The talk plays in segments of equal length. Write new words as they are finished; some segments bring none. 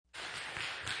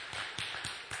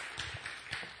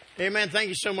Amen. Thank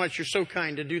you so much. You're so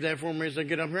kind to do that for me as I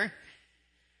get up here.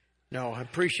 No, I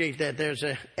appreciate that. There's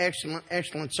an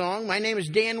excellent song. My name is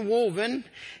Dan Wolven,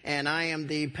 and I am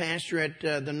the pastor at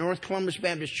the North Columbus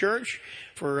Baptist Church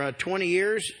for 20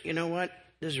 years. You know what?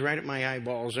 This is right at my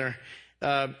eyeballs there.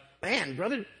 Man,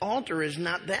 Brother Alter is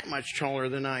not that much taller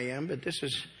than I am, but this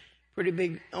is pretty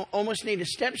big. Almost need a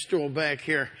step stool back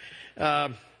here.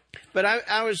 But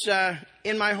I was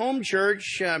in my home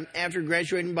church after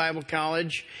graduating Bible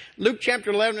college. Luke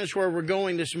chapter 11 is where we're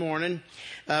going this morning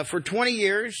for 20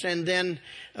 years. And then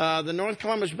the North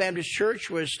Columbus Baptist Church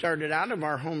was started out of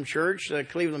our home church, the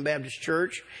Cleveland Baptist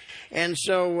Church. And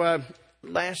so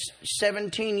last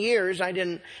 17 years,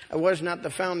 I was not the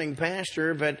founding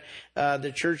pastor, but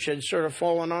the church had sort of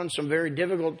fallen on some very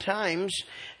difficult times.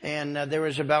 And there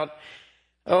was about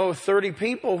 30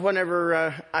 people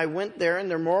whenever I went there, and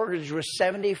their mortgage was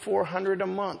 $7,400 a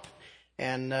month,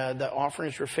 and the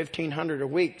offerings were $1,500 a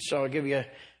week. So I'll give you a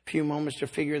few moments to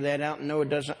figure that out, and no, it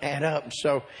doesn't add up.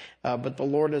 So, but the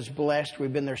Lord is blessed.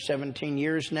 We've been there 17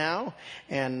 years now,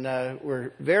 and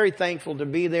we're very thankful to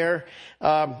be there.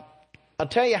 I'll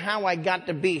tell you how I got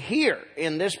to be here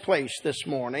in this place this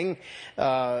morning.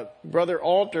 Brother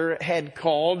Alter had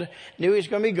called, knew he was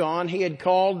going to be gone. He had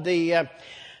called the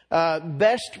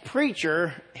best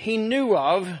preacher he knew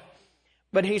of,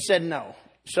 but he said no.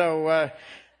 So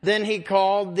then he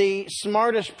called the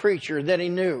smartest preacher that he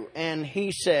knew, and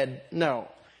he said no.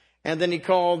 And then he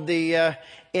called the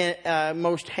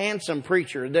most handsome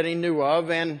preacher that he knew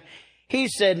of, and he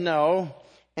said no.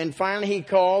 And finally he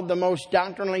called the most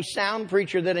doctrinally sound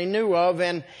preacher that he knew of,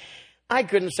 and I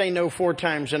couldn't say no 4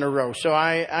 times in a row. So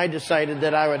I decided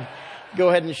that I would go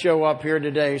ahead and show up here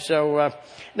today. So,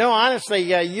 no, honestly,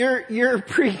 your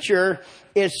preacher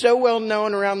is so well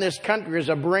known around this country as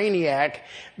a brainiac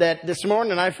that this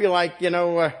morning I feel like,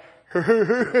 here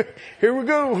we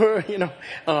go,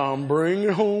 I'm bringing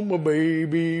home a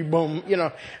baby bum.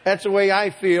 That's the way I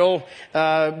feel.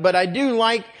 But I do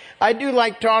like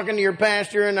talking to your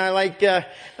pastor, and I like,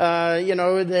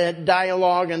 the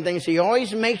dialogue and things. He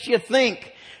always makes you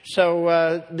think.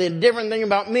 So, the different thing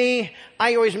about me,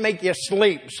 I always make you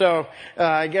sleep. So,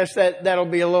 I guess that'll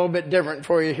be a little bit different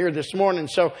for you here this morning.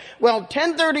 So,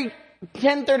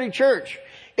 10:30 church.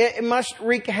 It must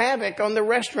wreak havoc on the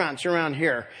restaurants around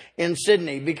here in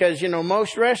Sydney, because,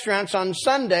 most restaurants on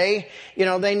Sunday,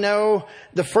 they know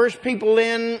the first people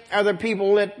in are the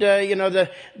people that,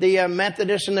 the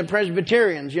Methodists and the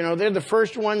Presbyterians, they're the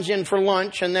first ones in for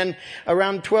lunch. And then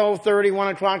around 12:30, 1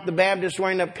 o'clock, the Baptists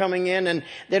wind up coming in, and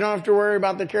they don't have to worry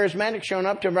about the Charismatics showing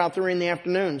up till about 3 in the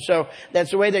afternoon. So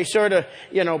that's the way they sort of,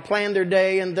 plan their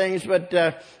day and things. But,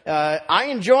 I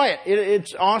enjoy it.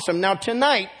 It's awesome. Now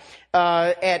tonight,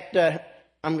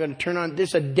 I'm going to turn on, this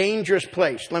is a dangerous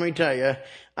place. Let me tell you,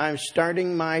 I'm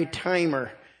starting my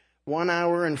timer. 1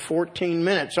 hour and 14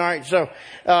 minutes. All right. So,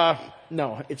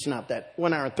 no, it's not that.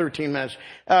 1 hour and 13 minutes.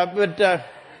 But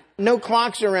no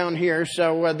clocks around here.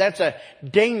 So, that's a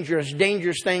dangerous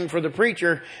thing for the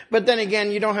preacher. But then again,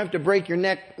 you don't have to break your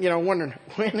neck, wondering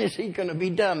when is he going to be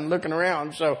done looking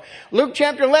around. So Luke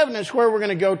chapter 11 is where we're going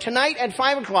to go tonight at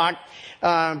 5 o'clock.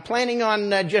 Planning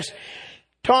on, just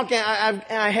talking.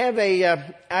 I have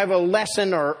a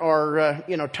lesson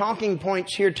or talking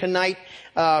points here tonight.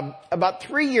 About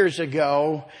 3 years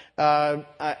ago,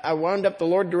 I wound up, the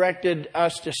Lord directed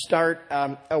us to start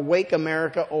Awake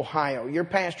America, Ohio. Your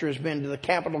pastor has been to the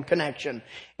Capital Connection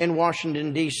in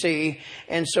Washington, D.C.,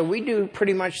 and so we do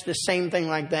pretty much the same thing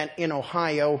like that in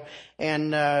Ohio.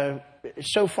 And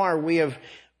so far we have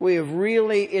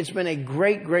really, it's been a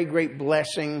great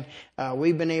blessing.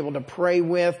 We've been able to pray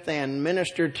with and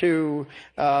minister to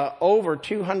over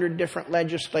 200 different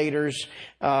legislators.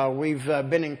 We've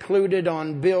been included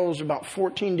on bills, about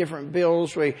 14 different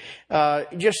bills. We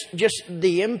just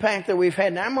the impact that we've had.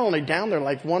 And I'm only down there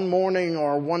like one morning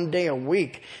or one day a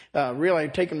week. Really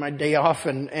taking my day off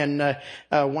and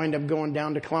wind up going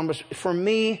down to Columbus. For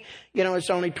me, it's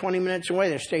only 20 minutes away,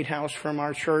 the State House from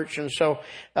our church. And so,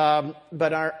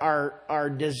 but our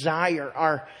desire,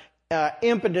 our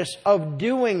impetus of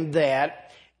doing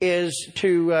that is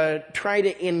to try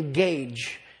to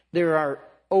engage. There are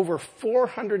over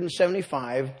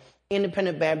 475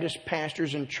 independent Baptist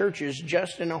pastors and churches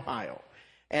just in Ohio.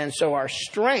 And so our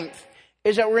strength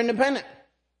is that we're independent.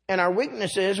 And our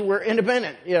weakness is we're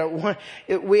independent.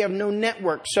 We have no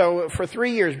network. So for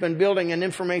 3 years, been building an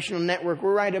informational network.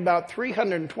 We're right about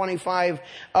 325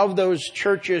 of those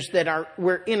churches that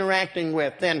we're interacting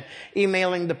with and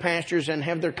emailing the pastors and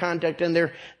have their contact. And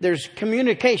there's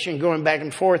communication going back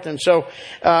and forth. And so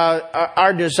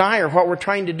our desire, what we're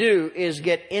trying to do, is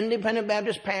get independent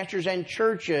Baptist pastors and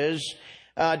churches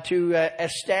to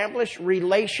establish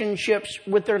relationships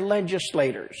with their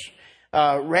legislators.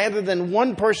 Rather than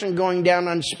one person going down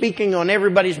and speaking on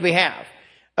everybody's behalf.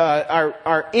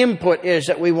 Our input is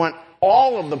that we want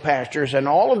all of the pastors and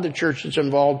all of the churches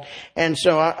involved. And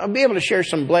so I'll be able to share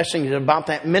some blessings about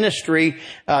that ministry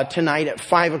tonight at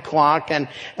 5 o'clock, and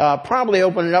probably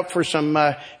open it up for some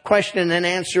question and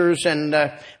answers. And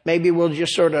maybe we'll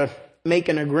just sort of make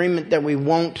an agreement that we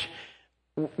won't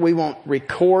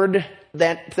record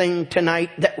that thing tonight.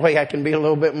 That way I can be a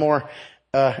little bit more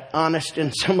honest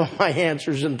in some of my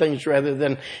answers and things, rather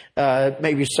than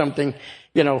maybe something,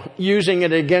 using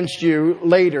it against you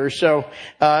later. So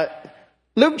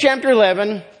Luke chapter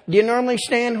 11. Do you normally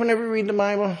stand whenever we read the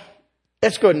Bible?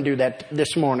 Let's go ahead and do that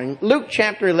this morning. Luke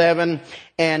chapter 11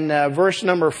 and verse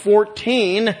number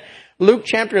 14. Luke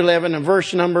chapter 11 and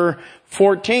verse number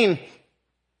 14.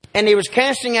 And he was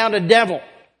casting out a devil,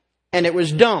 and it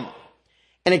was dumb.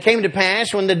 And it came to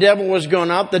pass, when the devil was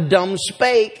gone out, the dumb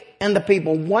spake, and the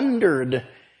people wondered.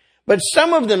 But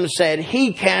some of them said,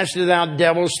 he casted out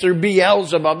devils through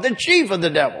Beelzebub, the chief of the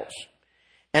devils.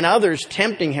 And others,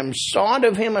 tempting him, sought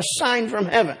of him a sign from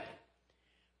heaven.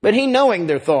 But he, knowing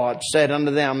their thoughts, said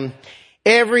unto them,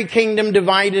 every kingdom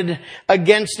divided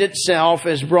against itself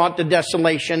is brought to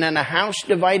desolation, and a house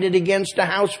divided against a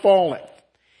house falleth.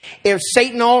 If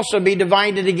Satan also be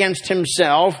divided against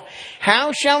himself,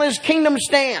 how shall his kingdom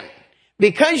stand?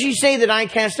 Because ye say that I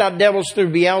cast out devils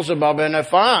through Beelzebub, and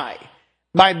if I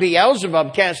by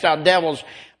Beelzebub cast out devils,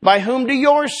 by whom do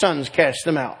your sons cast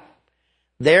them out?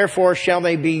 Therefore shall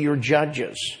they be your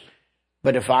judges.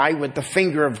 But if I with the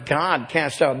finger of God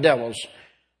cast out devils,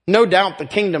 no doubt the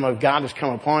kingdom of God has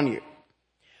come upon you.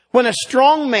 When a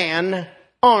strong man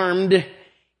armed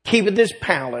keepeth his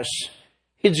palace,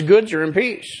 his goods are in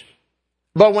peace.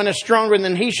 But when a stronger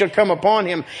than he shall come upon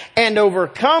him and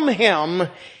overcome him,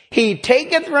 he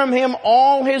taketh from him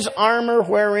all his armor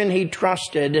wherein he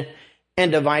trusted,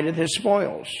 and divideth his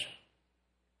spoils.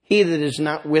 He that is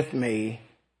not with me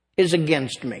is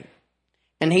against me,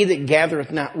 and he that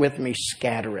gathereth not with me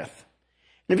scattereth.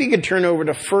 And if you could turn over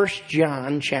to 1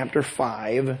 John chapter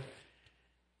 5.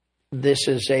 This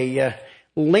is a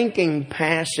linking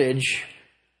passage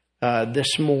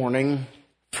this morning.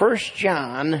 1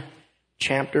 John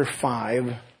chapter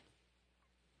 5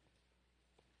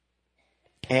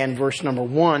 and verse number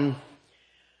 1.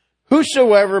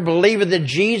 Whosoever believeth that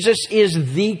Jesus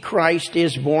is the Christ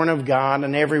is born of God,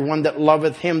 and every one that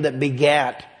loveth him that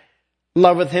begat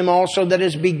loveth him also that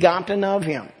is begotten of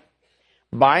him.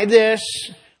 By this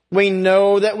we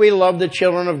know that we love the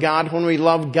children of God, when we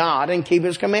love God and keep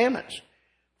his commandments.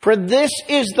 For this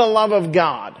is the love of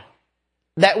God,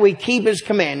 that we keep his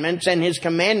commandments, and his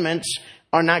commandments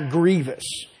are not grievous.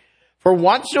 For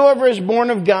whatsoever is born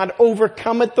of God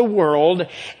overcometh the world,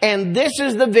 and this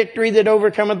is the victory that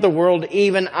overcometh the world,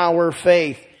 even our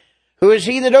faith. Who is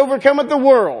he that overcometh the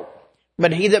world?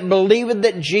 But he that believeth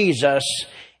that Jesus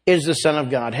is the Son of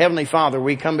God. Heavenly Father,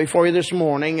 we come before you this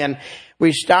morning, and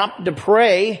we stop to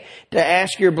pray, to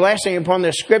ask your blessing upon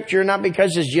this scripture, not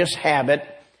because it's just habit,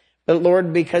 but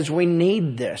Lord, because we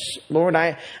need this. Lord,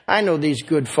 I know these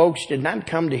good folks did not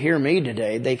come to hear me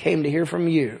today. They came to hear from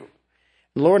you.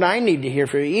 Lord, I need to hear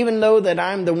from you. Even though that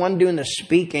I'm the one doing the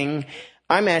speaking,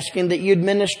 I'm asking that you'd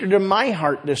minister to my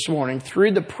heart this morning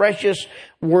through the precious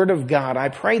word of God. I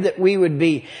pray that we would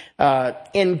be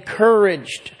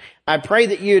encouraged. I pray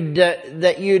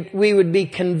that we would be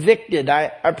convicted.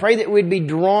 I pray that we'd be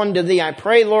drawn to thee. I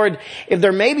pray, Lord, if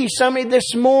there may be somebody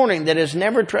this morning that has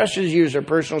never trusted you as their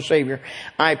personal Savior,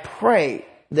 I pray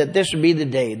that this would be the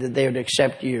day that they would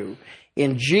accept you.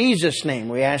 In Jesus' name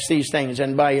we ask these things,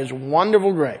 and by his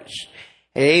wonderful grace.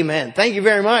 Amen. Thank you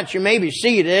very much. You may be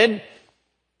seated.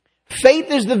 Faith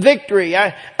is the victory.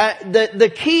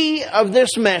 The key of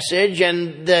this message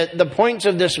and the points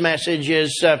of this message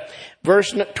is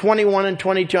verse 21 and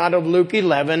 22 out of Luke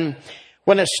 11.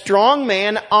 When a strong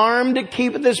man armed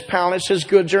keepeth his palace, his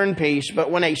goods are in peace. But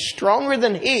when a stronger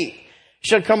than he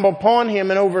shall come upon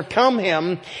him and overcome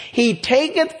him, he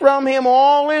taketh from him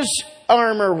all his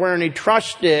armor wherein he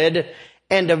trusted,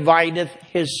 and divideth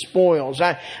his spoils.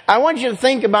 I want you to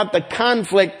think about the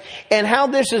conflict and how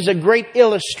this is a great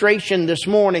illustration this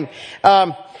morning.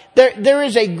 There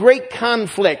is a great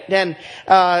conflict, and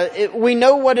we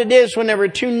know what it is whenever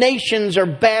two nations are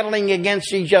battling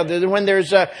against each other. When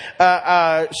there's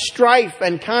a strife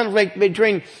and conflict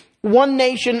between one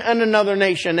nation and another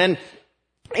nation. And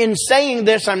in saying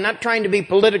this, I'm not trying to be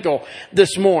political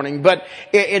this morning, but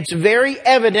it's very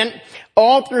evident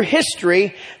all through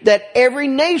history that every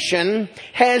nation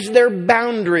has their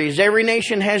boundaries. Every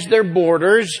nation has their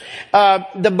borders.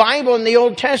 The Bible in the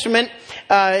Old Testament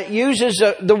uses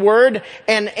the word.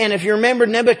 And if you remember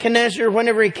Nebuchadnezzar,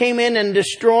 whenever he came in and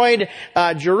destroyed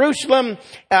Jerusalem,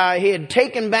 he had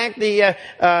taken back the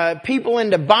people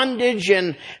into bondage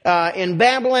in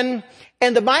Babylon.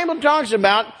 And the Bible talks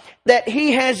about that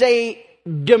he has a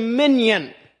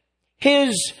dominion.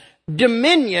 His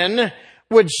dominion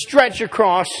would stretch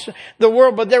across the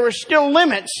world, but there were still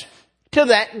limits to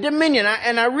that dominion.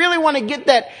 And I really want to get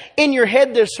that in your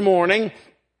head this morning,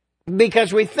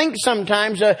 because we think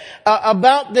sometimes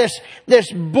about this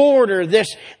border,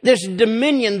 this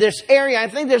dominion, this area. I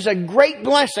think there's a great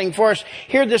blessing for us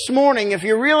here this morning. If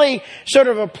you really sort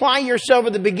of apply yourself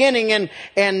at the beginning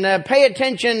and pay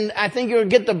attention, I think you'll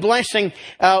get the blessing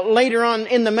later on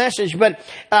in the message. But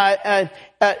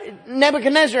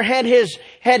Nebuchadnezzar had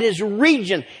his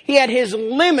region. He had his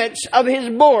limits of his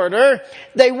border.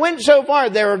 They went so far.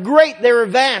 They were great. They were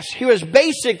vast. He was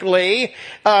basically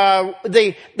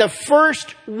the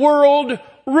first world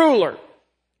ruler.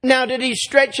 Now, did he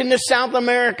stretch into South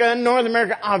America and North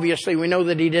America? Obviously, we know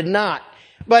that he did not.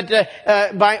 But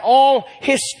by all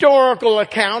historical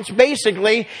accounts,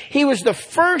 basically, he was the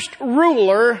first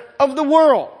ruler of the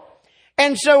world.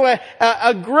 And so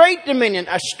a great dominion,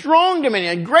 a strong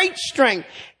dominion, a great strength.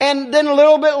 And then a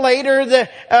little bit later,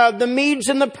 the Medes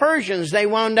and the Persians, they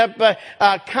wound up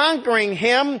conquering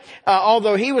him,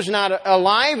 although he was not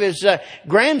alive. His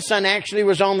grandson actually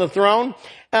was on the throne.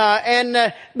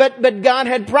 But God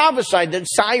had prophesied that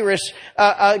Cyrus,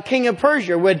 king of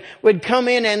Persia, would come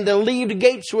in and the leaved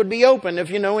gates would be open.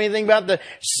 If you know anything about the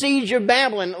siege of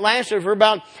Babylon, it lasted for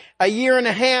about a year and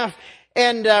a half.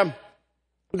 And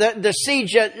the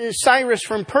siege, Cyrus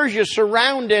from Persia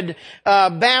surrounded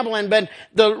Babylon, but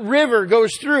the river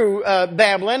goes through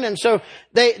Babylon, and so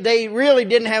they really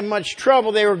didn't have much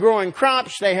trouble. They were growing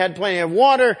crops, they had plenty of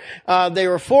water, they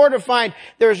were fortified.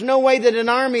 There's no way that an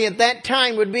army at that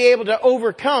time would be able to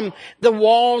overcome the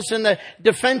walls and the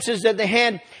defenses that they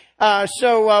had.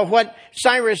 So what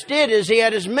Cyrus did is he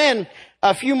had his men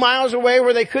a few miles away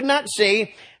where they could not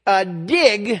see,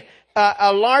 dig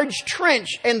a large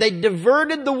trench, and they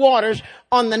diverted the waters.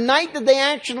 On the night that they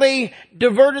actually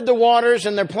diverted the waters,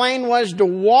 and their plan was to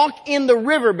walk in the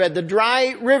riverbed, the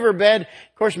dry riverbed,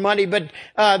 of course muddy, but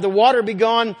the water be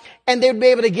gone, and they would be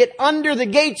able to get under the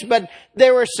gates. But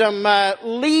there were some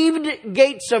leaved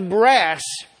gates of brass.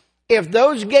 If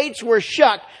those gates were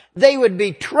shut, they would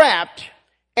be trapped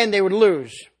and they would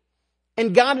lose.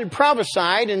 And God had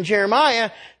prophesied in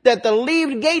Jeremiah that the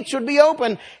leaved gates would be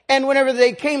open. And whenever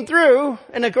they came through,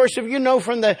 and of course, if you know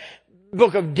from the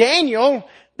book of Daniel,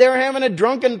 they were having a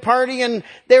drunken party and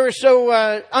they were so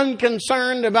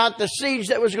unconcerned about the siege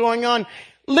that was going on.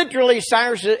 Literally,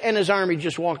 Cyrus and his army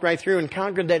just walked right through and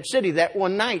conquered that city that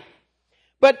one night.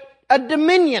 But a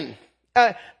dominion,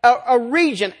 a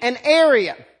region, an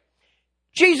area.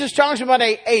 Jesus talks about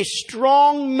a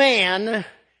strong man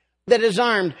that is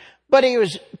armed. But he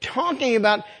was talking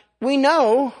about, we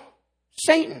know,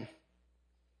 Satan.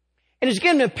 And he's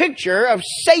given a picture of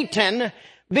Satan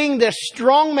being this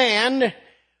strong man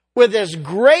with this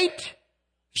great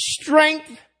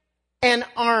strength and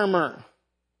armor.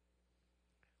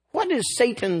 What is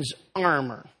Satan's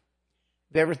armor?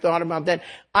 Have you ever thought about that?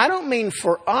 I don't mean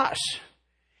for us.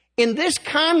 In this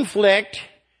conflict,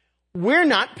 we're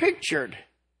not pictured.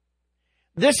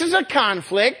 This is a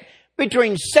conflict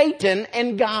between Satan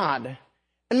and God.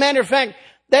 And matter of fact,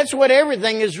 that's what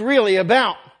everything is really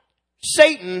about.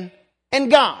 Satan and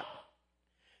God.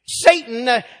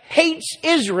 Satan hates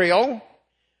Israel.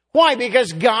 Why?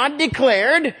 Because God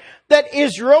declared that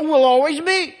Israel will always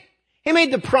be. He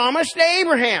made the promise to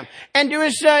Abraham and to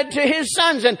his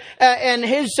sons and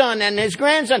his son and his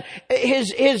grandson.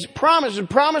 His promise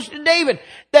to David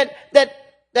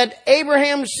that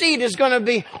Abraham's seed is going to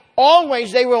be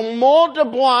always, they will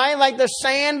multiply like the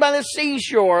sand by the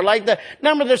seashore, like the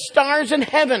number of the stars in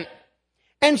heaven.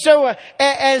 And so,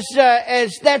 as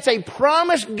that's a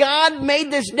promise, God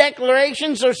made this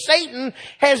declaration, so Satan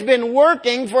has been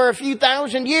working for a few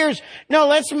thousand years. No,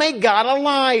 let's make God a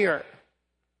liar.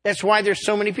 That's why there's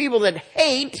so many people that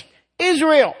hate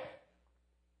Israel.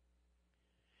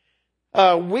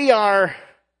 We are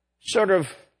sort of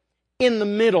in the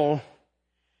middle.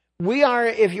 We are,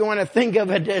 if you want to think of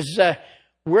it as,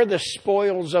 we're the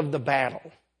spoils of the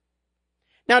battle.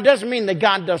 Now, it doesn't mean that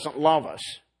God doesn't love us.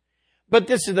 But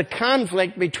this is the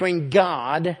conflict between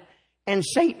God and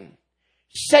Satan.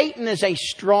 Satan is a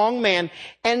strong man,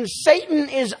 and Satan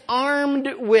is armed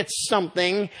with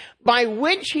something by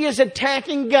which he is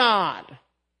attacking God.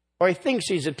 Or he thinks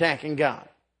he's attacking God.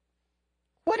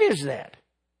 What is that?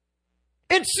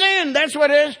 It's sin, that's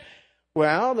what it is.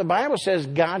 Well, the Bible says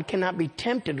God cannot be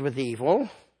tempted with evil.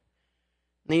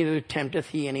 neither tempteth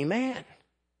he any man.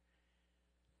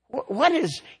 What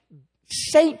is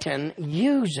Satan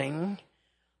using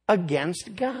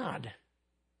against God?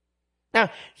 Now,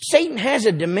 Satan has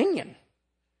a dominion.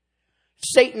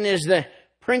 Satan is the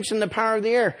prince and the power of the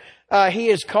air. He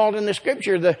is called in the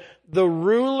scripture the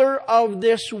ruler of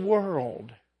this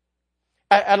world.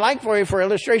 I'd like for you, for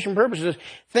illustration purposes,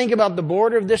 think about the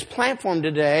border of this platform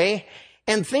today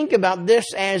and think about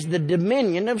this as the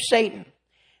dominion of Satan.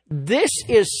 This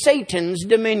is Satan's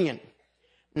dominion.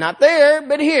 Not there,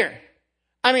 but here.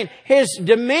 I mean, his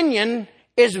dominion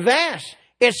is vast.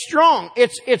 It's strong.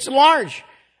 It's large.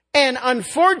 And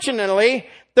unfortunately,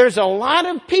 there's a lot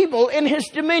of people in his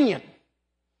dominion.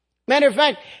 Matter of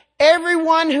fact,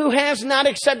 everyone who has not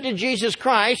accepted Jesus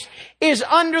Christ is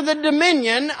under the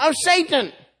dominion of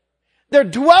Satan. They're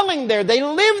dwelling there. They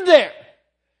live there.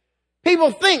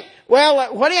 People think,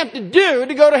 well, what do you have to do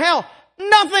to go to hell?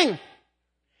 Nothing.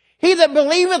 He that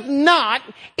believeth not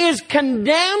is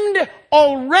condemned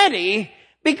already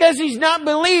because he's not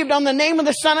believed on the name of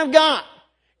the Son of God.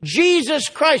 Jesus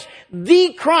Christ,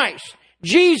 the Christ.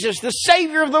 Jesus, the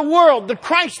Savior of the world, the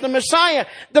Christ, the Messiah,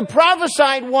 the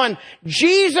prophesied one,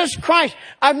 Jesus Christ.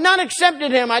 I've not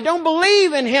accepted him. I don't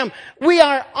believe in him. We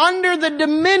are under the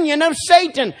dominion of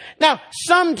Satan. Now,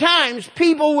 sometimes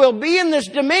people will be in this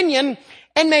dominion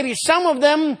and maybe some of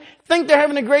them think they're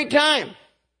having a great time.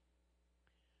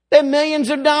 They have millions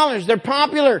of dollars. They're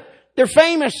popular. They're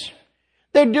famous.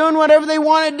 They're doing whatever they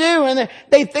want to do, and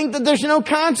they think that there's no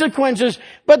consequences.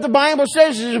 But the Bible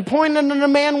says it's appointed unto a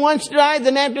man once to die,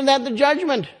 then after that the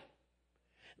judgment.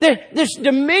 This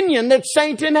dominion that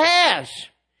Satan has.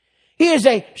 He is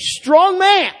a strong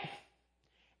man,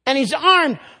 and he's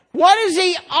armed. What is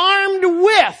he armed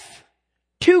with?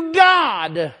 To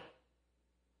God.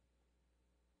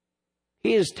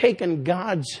 He has taken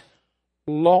God's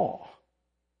law,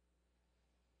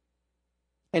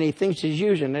 and he thinks he's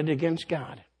using it against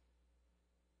God.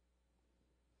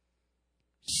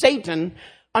 Satan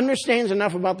understands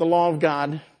enough about the law of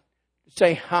God to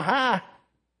say,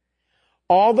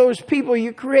 all those people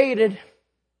you created,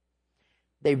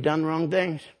 they've done wrong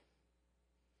things.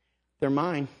 They're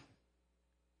mine.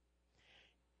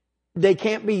 They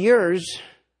can't be yours.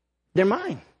 They're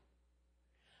mine.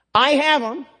 I have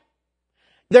them.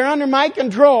 They're under my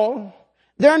control.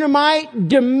 They're under my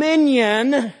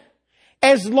dominion.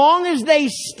 As long as they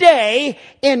stay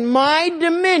in my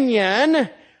dominion,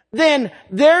 then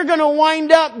they're going to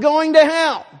wind up going to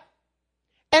hell.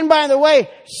 And by the way,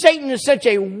 Satan is such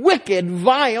a wicked,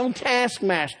 vile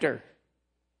taskmaster.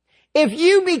 If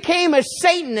you became a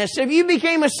Satanist, if you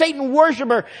became a Satan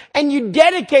worshiper, and you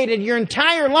dedicated your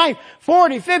entire life,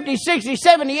 40, 50, 60,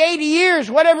 70, 80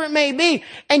 years, whatever it may be,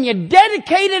 and you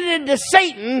dedicated it to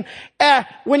Satan,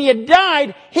 when you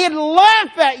died, he'd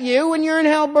laugh at you when you're in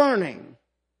hell burning.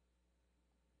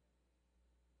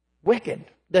 Wicked.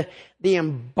 The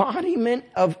embodiment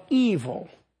of evil.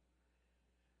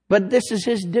 But this is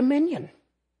his dominion.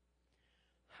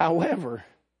 However,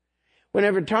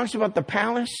 whenever it talks about the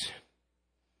palace,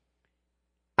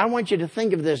 I want you to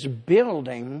think of this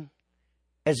building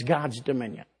as God's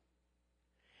dominion.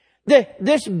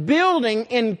 This building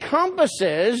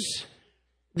encompasses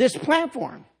this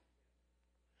platform.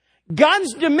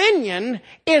 God's dominion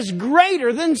is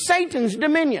greater than Satan's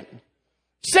dominion.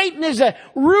 Satan is a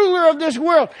ruler of this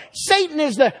world. Satan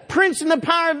is the prince and the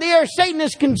power of the air. Satan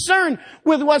is concerned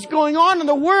with what's going on in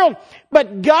the world.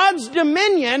 But God's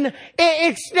dominion,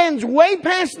 it extends way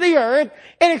past the earth.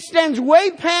 It extends way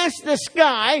past the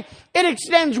sky. It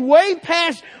extends way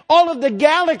past all of the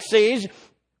galaxies.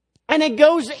 And it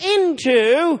goes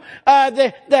into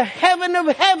the heaven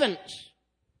of heavens.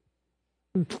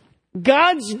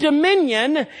 God's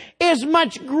dominion is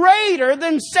much greater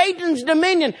than Satan's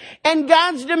dominion. And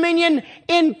God's dominion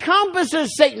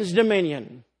encompasses Satan's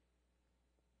dominion.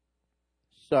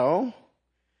 So,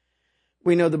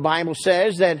 we know the Bible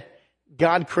says that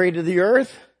God created the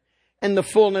earth and the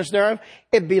fullness thereof.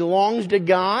 It belongs to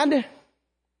God.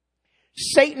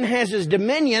 Satan has his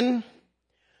dominion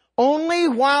only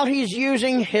while he's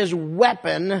using his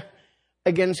weapon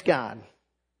against God.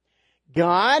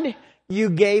 God, you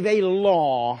gave a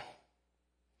law,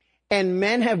 and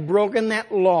men have broken that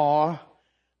law.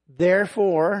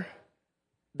 Therefore,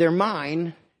 they're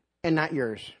mine and not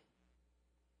yours.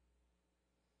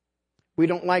 We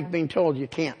don't like being told you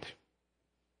can't.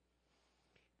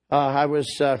 I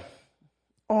was,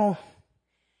 I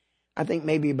think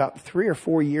maybe about 3 or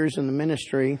 4 years in the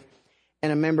ministry,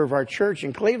 and a member of our church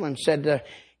in Cleveland said,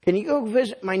 can you go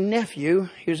visit my nephew?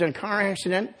 He was in a car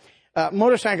accident.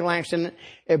 Motorcycle accident.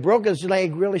 It broke his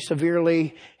leg really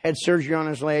severely, had surgery on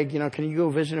his leg. Can you go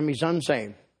visit him? He's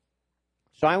unsaved.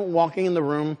 So I went walking in the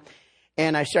room,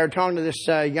 and I started talking to this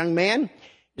young man.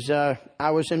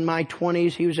 I was in my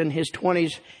 20s. He was in his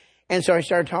 20s. And so I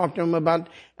started talking to him about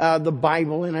the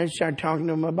Bible, and I started talking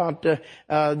to him about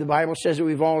the Bible says that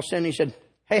we've all sinned. He said,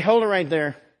 "Hey, hold it right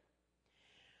there.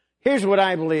 Here's what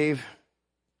I believe.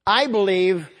 I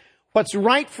believe what's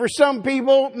right for some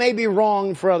people may be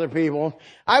wrong for other people.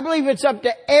 I believe it's up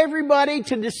to everybody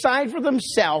to decide for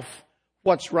themselves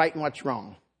what's right and what's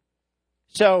wrong.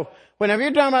 So whenever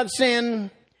you're talking about sin,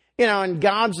 and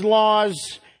God's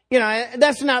laws,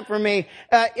 that's not for me.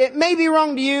 It may be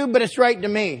wrong to you, but it's right to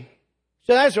me."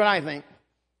 So that's what I think.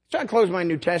 So I closed my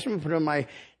New Testament, put it in my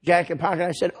jacket pocket.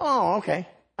 I said, "Oh, okay.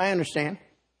 I understand."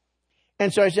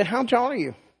 And so I said, "How tall are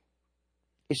you?"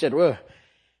 He said, "Well,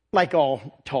 like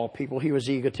all tall people," he was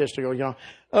egotistical,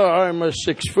 "Oh, I'm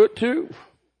 6'2".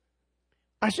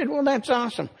 I said, "Well, that's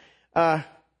awesome.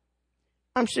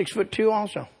 I'm 6'2"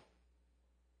 also."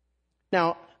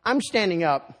 Now, I'm standing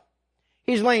up.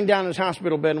 He's laying down in his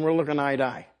hospital bed, and we're looking eye to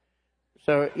eye.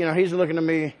 So, he's looking at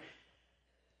me.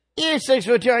 "You're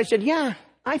 6'2". I said, "Yeah,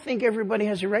 I think everybody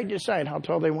has a right to decide how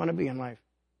tall they want to be in life."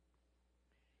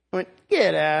 I went,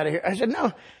 "Get out of here." I said,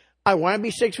 "No, I want to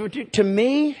be 6'2". To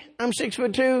me, I'm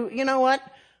 6'2". You know what?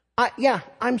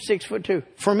 I'm 6'2".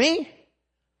 For me,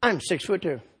 I'm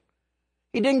 6'2".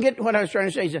 He didn't get what I was trying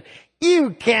to say. He said, "You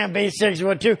can't be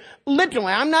 6'2".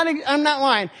 Literally, I'm not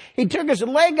lying. He took his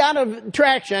leg out of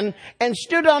traction and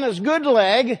stood on his good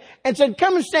leg and said,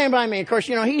 "Come and stand by me." Of course,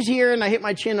 he's here, and I hit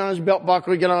my chin on his belt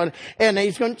buckle, and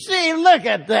he's going, "See, look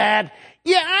at that.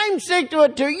 Yeah, I'm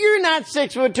 6'2". You're not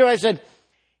 6'2". I said,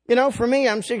 for me,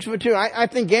 I'm 6'2". I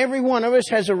think every one of us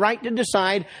has a right to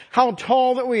decide how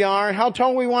tall that we are, how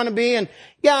tall we want to be. And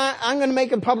I'm going to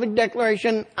make a public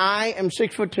declaration. I am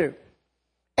 6'2".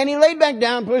 And he laid back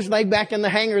down, put his leg back in the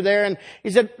hanger there, and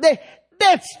he said,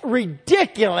 "That's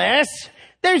ridiculous.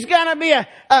 There's got to be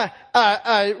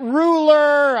a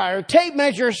ruler or a tape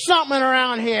measure or something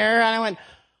around here." And I went,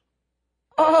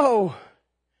 "Oh,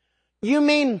 you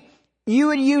mean you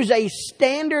would use a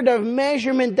standard of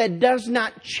measurement that does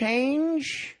not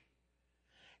change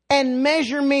and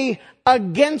measure me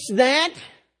against that?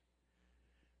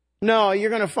 No, you're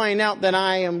going to find out that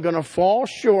I am going to fall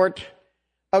short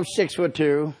of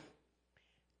 6'2",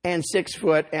 and 6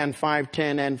 foot, and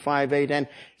 5'10", and 5'8", and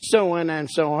so on and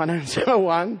so on and so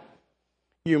on.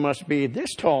 You must be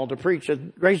this tall to preach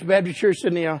at Grace Baptist Church,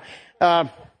 Sydney.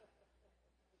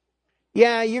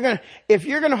 If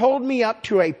you're gonna hold me up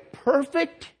to a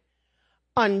perfect,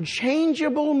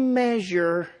 unchangeable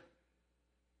measure,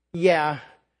 I'm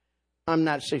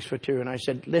not 6'2". And I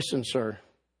said, "Listen, sir,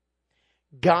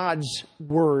 God's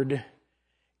word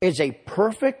is a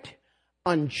perfect,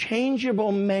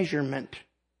 unchangeable measurement.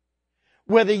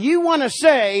 Whether you want to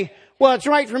say, well, it's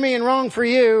right for me and wrong for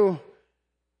you,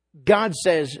 God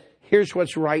says, here's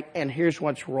what's right and here's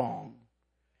what's wrong."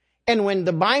 And when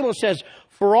the Bible says,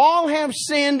 "For all have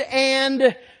sinned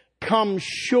and come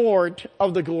short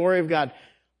of the glory of God,"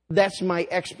 that's my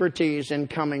expertise in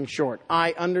coming short.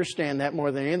 I understand that more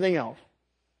than anything else.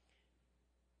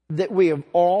 That we have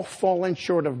all fallen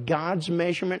short of God's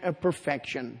measurement of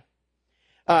perfection.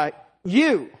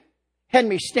 You had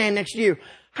me stand next to you.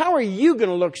 How are you going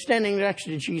to look standing next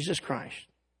to Jesus Christ?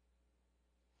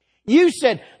 You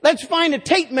said, let's find a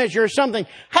tape measure or something.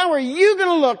 How are you going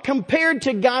to look compared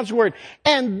to God's word?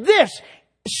 And this,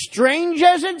 strange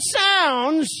as it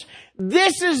sounds,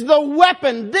 this is the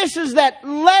weapon. This is that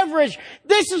leverage.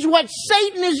 This is what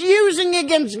Satan is using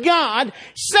against God.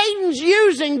 Satan's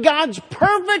using God's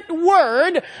perfect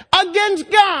word against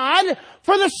God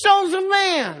for the souls of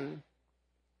man.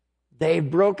 They've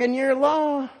broken your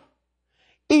law.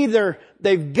 Either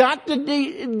they've got to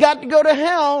go to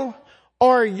hell,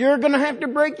 or you're going to have to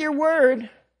break your word.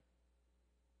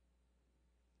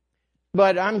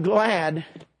 But I'm glad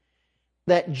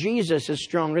that Jesus is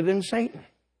stronger than Satan.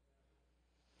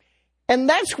 And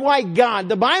that's why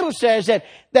the Bible says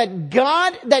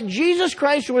that Jesus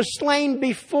Christ was slain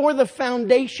before the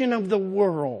foundation of the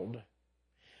world.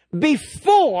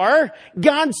 Before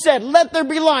God said, "Let there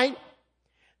be light,"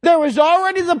 there was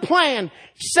already the plan.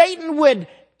 Satan would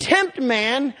tempt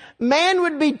man. Man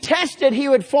would be tested. He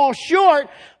would fall short.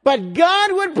 But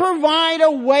God would provide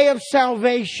a way of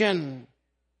salvation.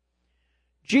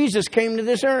 Jesus came to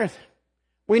this earth.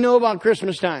 We know about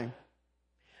Christmas time.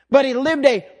 But he lived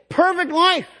a perfect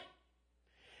life.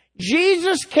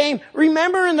 Jesus came.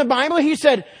 Remember in the Bible, he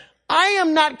said, "I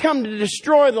am not come to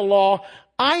destroy the law.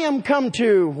 I am come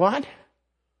to," what?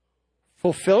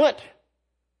 Fulfill it.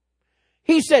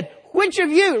 He said, "Which of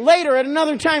you," later at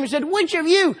another time, he said, "Which of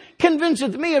you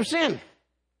convinceth me of sin?"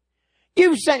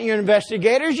 You've sent your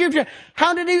investigators.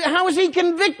 How was he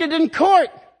convicted in court?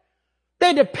 They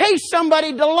had to pay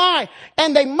somebody to lie.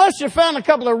 And they must have found a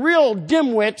couple of real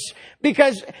dimwits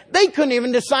because they couldn't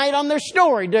even decide on their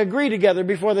story to agree together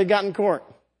before they got in court.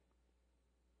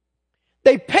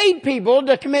 They paid people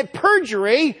to commit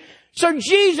perjury so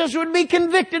Jesus would be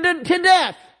convicted to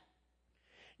death.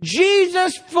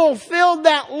 Jesus fulfilled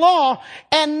that law,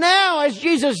 and now as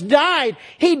Jesus died,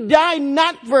 He died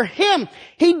not for Him.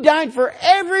 He died for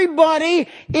everybody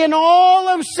in all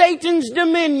of Satan's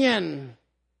dominion.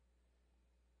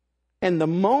 And the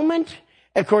moment,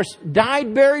 of course,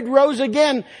 died, buried, rose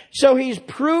again, so He's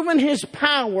proven His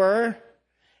power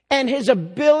and His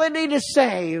ability to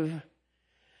save.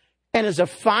 And as a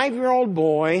 5-year-old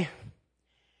boy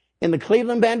in the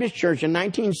Cleveland Baptist Church in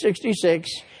 1966,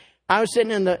 I was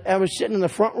sitting in the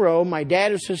front row. My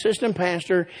dad was assistant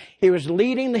pastor. He was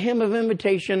leading the hymn of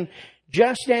invitation,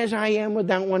 just as I am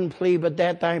without one plea, but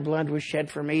that thy blood was shed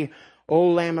for me. O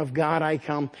Lamb of God, I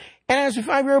come. And as a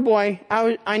 5-year-old boy,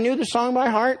 I knew the song by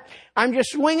heart. I'm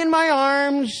just swinging my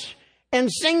arms and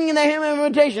singing the hymn of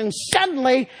invitation.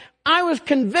 Suddenly, I was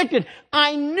convicted.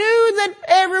 I knew that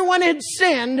everyone had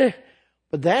sinned,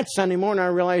 but that Sunday morning I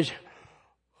realized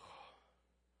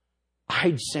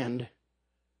I'd sinned.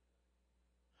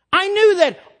 I knew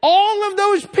that all of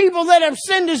those people that have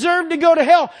sinned deserve to go to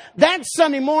hell. That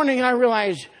Sunday morning I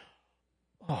realized,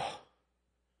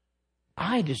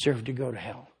 I deserve to go to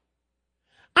hell.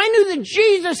 I knew that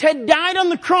Jesus had died on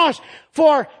the cross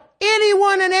for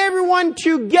anyone and everyone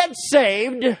to get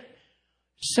saved.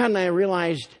 Suddenly I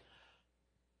realized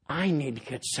I need to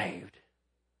get saved.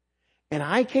 And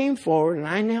I came forward and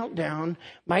I knelt down.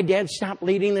 My dad stopped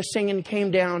leading the singing, came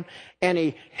down, and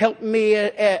he helped me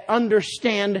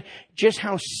understand just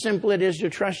how simple it is to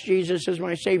trust Jesus as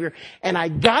my Savior. And I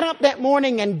got up that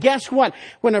morning, and guess what?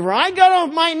 Whenever I got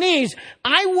off my knees,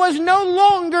 I was no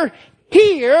longer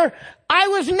here. I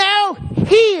was now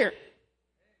here.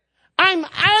 I'm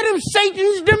out of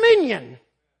Satan's dominion.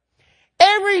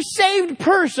 Every saved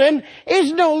person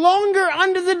is no longer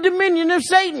under the dominion of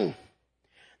Satan.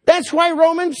 That's why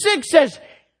Romans 6 says,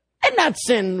 let not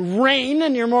sin reign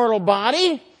in your mortal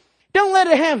body. Don't let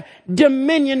it have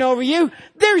dominion over you.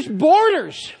 There's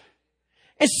borders.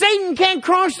 And Satan can't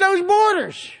cross those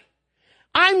borders.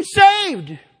 I'm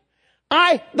saved.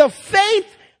 The faith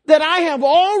that I have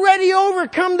already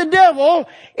overcome the devil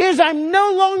is I'm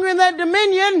no longer in that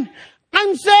dominion.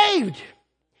 I'm saved.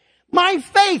 My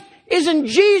faith is in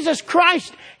Jesus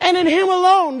Christ and in Him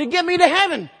alone to get me to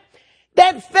heaven.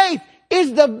 That faith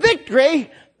is the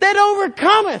victory that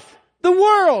overcometh the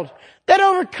world, that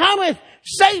overcometh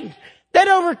Satan, that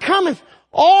overcometh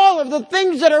all of the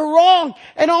things that are wrong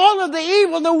and all of the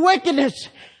evil, the wickedness.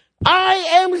 I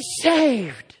am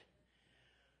saved.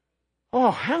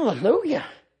 Oh, hallelujah.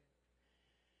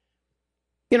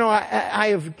 You know, I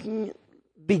have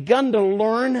begun to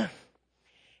learn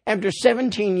after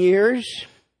 17 years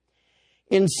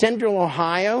in Central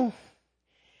Ohio,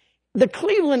 the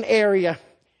Cleveland area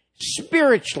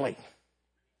spiritually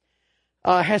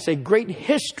has a great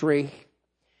history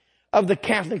of the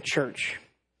Catholic Church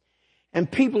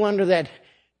and people under that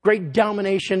great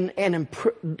domination and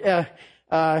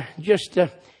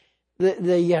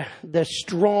the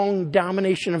strong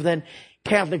domination of that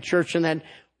Catholic Church and that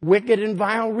wicked and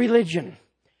vile religion.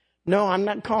 No, I'm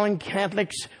not calling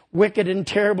Catholics wicked and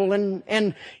terrible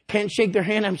and can't shake their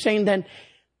hand. I'm saying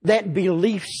that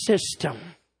belief system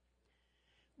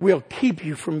will keep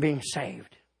you from being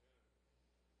saved.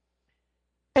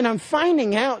 And I'm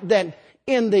finding out that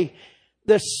in the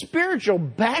spiritual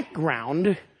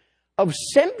background of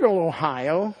Central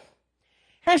Ohio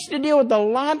has to deal with a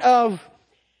lot of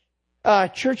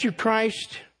Church of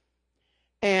Christ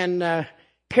and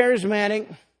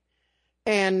charismatic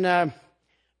and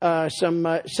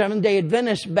some Seventh-day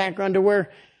Adventist background to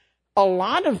where a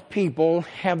lot of people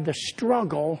have the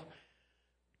struggle,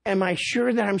 am I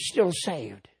sure that I'm still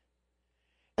saved?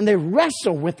 And they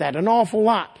wrestle with that an awful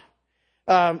lot.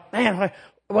 Man,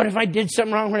 what if I did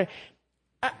something wrong?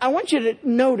 I want you to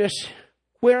notice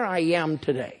where I am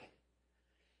today.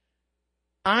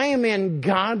 I am in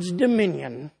God's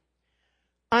dominion.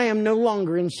 I am no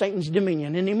longer in Satan's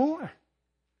dominion anymore.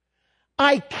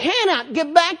 I cannot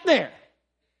get back there.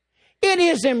 It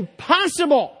is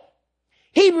impossible.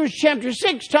 Hebrews chapter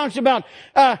 6 talks about,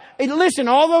 listen,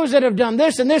 all those that have done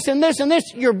this and this and this and this,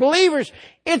 you're believers.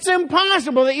 It's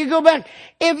impossible that you go back.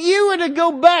 If you were to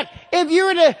go back, if you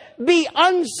were to be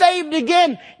unsaved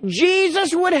again,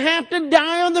 Jesus would have to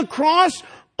die on the cross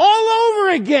all over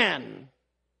again.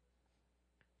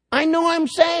 I know I'm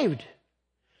saved.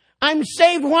 I'm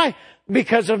saved. Why?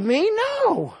 Because of me?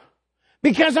 No.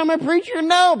 Because I'm a preacher?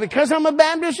 No. Because I'm a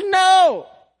Baptist? No.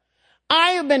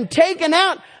 I have been taken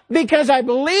out because I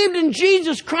believed in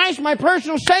Jesus Christ, my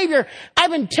personal Savior.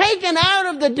 I've been taken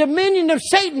out of the dominion of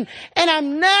Satan, and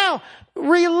I'm now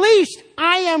released.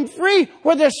 I am free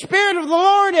where the Spirit of the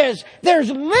Lord is.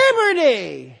 There's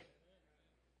liberty.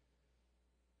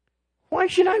 Why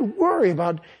should I worry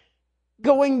about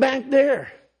going back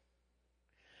there?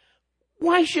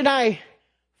 Why should I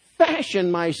fashion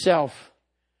myself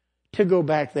to go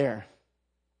back there?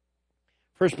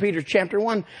 1 Peter chapter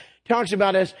 1 talks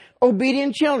about as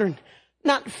obedient children,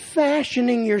 not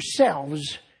fashioning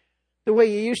yourselves the way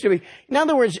you used to be. In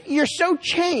other words, you're so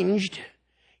changed,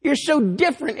 you're so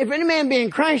different. If any man be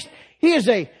in Christ, he is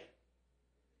a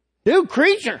new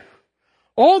creature.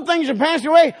 Old things have passed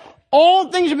away.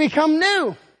 All things have become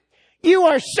new. You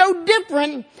are so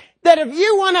different that if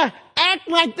you want to act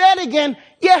like that again,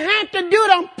 you have to do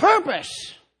it on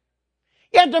purpose.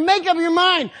 You have to make up your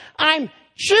mind. I'm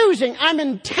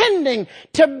intending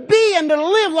to be and to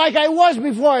live like I was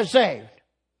before I was saved.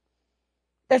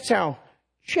 That's how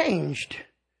changed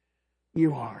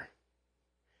you are.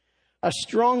 A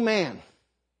strong man.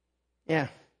 Yeah.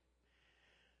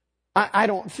 I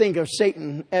don't think of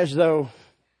Satan as though,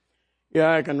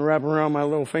 I can wrap around my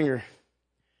little finger.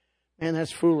 Man,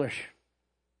 that's foolish.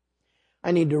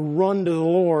 I need to run to the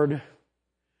Lord,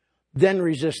 then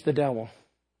resist the devil.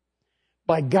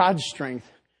 By God's strength.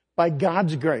 By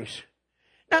God's grace.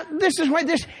 Now, this is why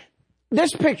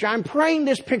this picture, I'm praying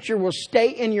this picture will stay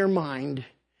in your mind,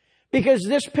 because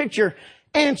this picture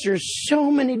answers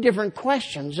so many different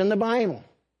questions in the Bible.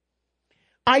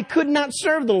 I could not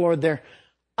serve the Lord there.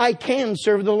 I can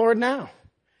serve the Lord now.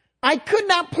 I could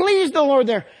not please the Lord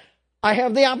there. I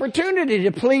have the opportunity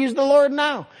to please the Lord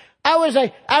now. I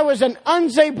was an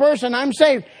unsaved person. I'm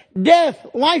saved. Death,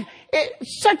 life.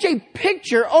 Such a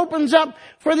picture opens up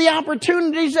for the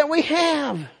opportunities that we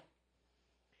have.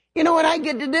 You know what I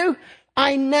get to do?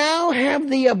 I now have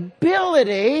the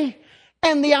ability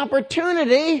and the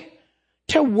opportunity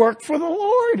to work for the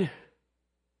Lord.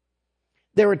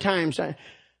 There were times,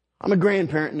 I'm a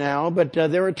grandparent now, but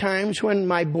there were times when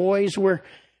my boys were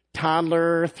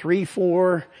toddler, 3,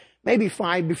 4, maybe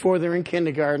 5 before they're in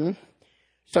kindergarten.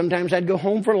 Sometimes I'd go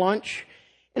home for lunch.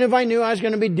 And if I knew I was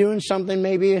going to be doing something,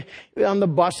 maybe on the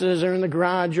buses or in the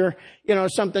garage or,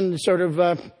 something sort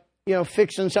of,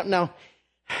 fixing something. Now,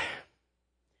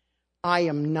 I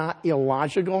am not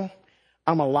illogical.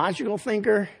 I'm a logical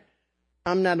thinker.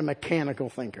 I'm not a mechanical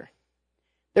thinker.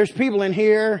 There's people in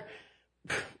here,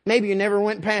 maybe you never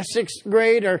went past 6th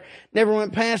grade or never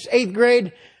went past 8th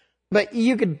grade, but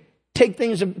you could take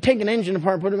an engine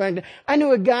apart, put it back together. I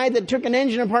knew a guy that took an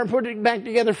engine apart, put it back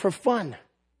together for fun.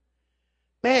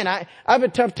 Man, I have a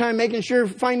tough time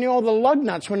finding all the lug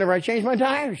nuts whenever I change my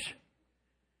tires.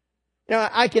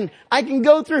 I can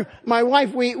go through. My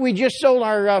wife, we just sold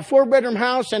our 4-bedroom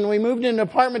house and we moved in an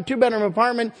apartment, 2-bedroom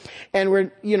apartment, and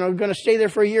we're, going to stay there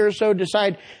for a year or so,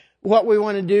 decide what we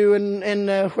want to do and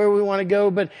where we want to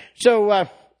go. But so,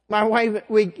 my wife,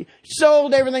 we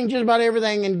sold everything, just about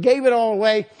everything, and gave it all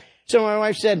away. So my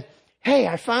wife said, hey,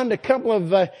 I found a couple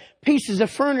of pieces of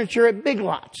furniture at Big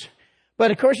Lots.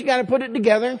 But of course you got to put it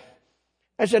together.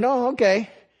 I said, oh, okay.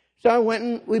 So I went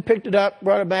and we picked it up,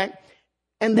 brought it back.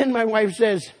 And then my wife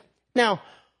says, now,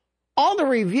 all the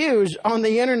reviews on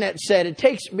the internet said it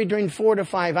takes between 4 to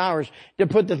 5 hours to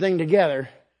put the thing together.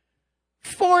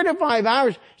 4 to 5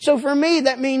 hours. So for me,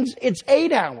 that means it's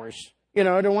 8 hours,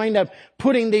 to wind up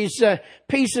putting these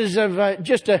pieces of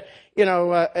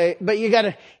but you got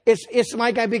to, it's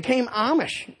like I became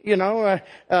Amish,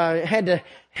 had to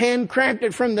handcraft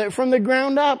it from the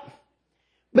ground up.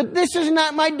 But this is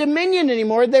not my dominion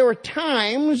anymore. There were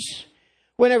times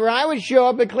whenever I would show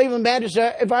up at Cleveland Baptist,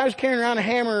 if I was carrying around a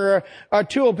hammer or a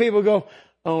tool, people go,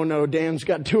 oh no, Dan's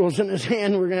got tools in his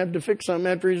hand. We're going to have to fix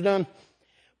something after he's done.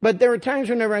 But there were times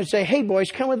whenever I'd say, hey boys,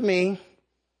 come with me.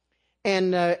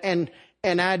 And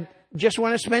I just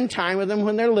want to spend time with them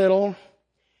when they're little.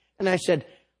 And I said,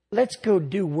 let's go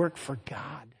do work for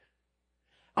God.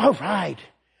 All right.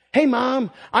 Hey,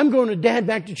 Mom, I'm going with Dad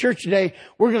back to church today.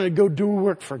 We're going to go do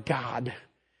work for God.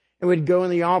 And we'd go in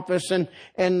the office and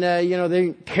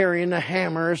they're carrying a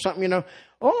hammer or something,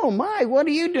 Oh, my, what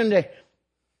are you doing today?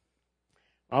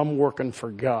 I'm working for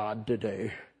God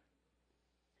today.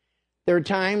 There were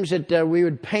times that we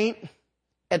would paint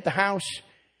at the house.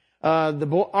 All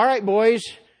right, boys,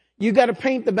 you got to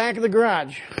paint the back of the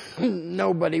garage.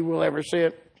 Nobody will ever see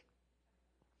it.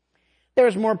 There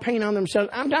was more paint on themselves.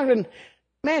 I'm talking,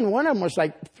 man, one of them was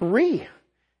like 3,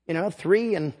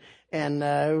 3 and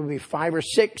it would be 5 or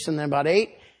 6 and then about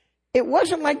 8. It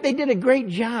wasn't like they did a great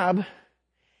job.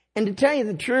 And to tell you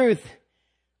the truth,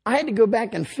 I had to go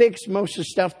back and fix most of the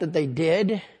stuff that they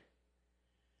did.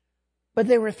 But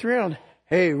they were thrilled.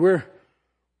 Hey, we're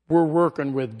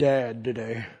working with Dad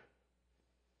today.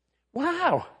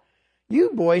 Wow.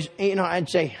 You boys, I'd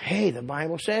say, hey, the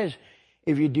Bible says,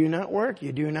 if you do not work,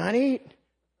 you do not eat.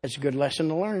 That's a good lesson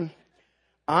to learn.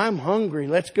 I'm hungry.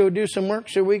 Let's go do some work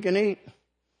so we can eat.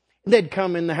 They'd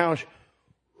come in the house.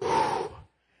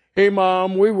 Hey,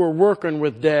 Mom, we were working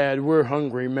with Dad. We're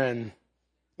hungry men.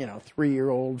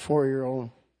 3-year-old, 4-year-old.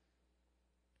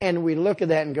 And we look at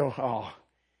that and go, oh,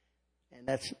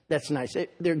 and that's nice.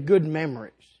 They're good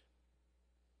memories.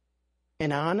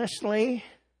 And honestly,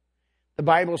 the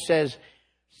Bible says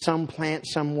some plant,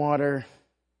 some water,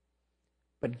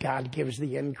 but God gives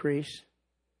the increase.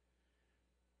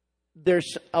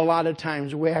 There's a lot of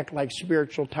times we act like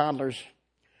spiritual toddlers.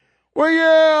 Well,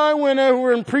 yeah, I went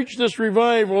over and preached this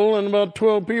revival and about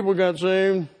 12 people got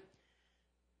saved.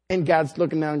 And God's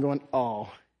looking down and going,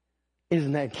 oh,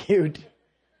 isn't that cute?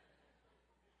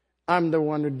 I'm the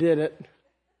one who did it.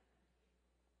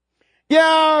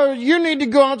 Yeah, you need to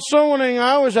go out soul winning.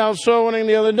 I was out soul winning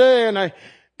the other day and I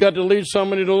got to lead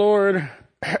somebody to the Lord.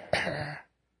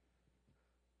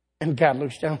 And God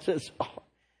looks down and says, oh,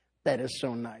 that is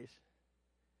so nice.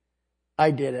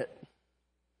 I did it.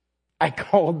 I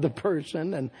called the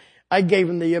person and I gave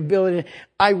him the ability.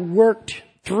 I worked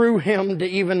through him to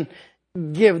even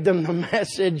give them the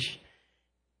message.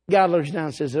 God looks down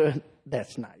and says,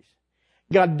 that's nice.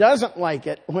 God doesn't like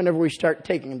it whenever we start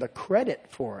taking the credit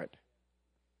for it.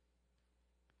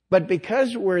 But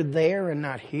because we're there and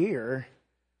not here,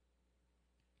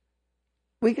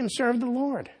 we can serve the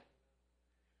Lord.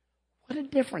 What a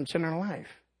difference in our life.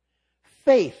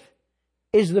 Faith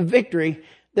is the victory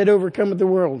that overcometh the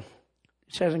world.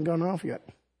 This hasn't gone off yet.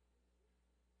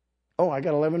 Oh, I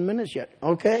got 11 minutes yet.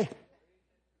 Okay.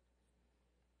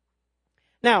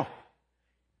 Now,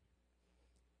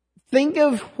 think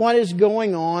of what is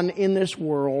going on in this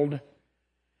world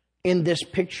in this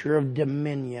picture of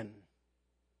dominion.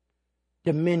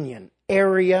 Dominion,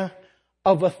 area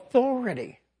of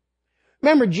authority.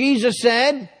 Remember, Jesus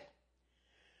said,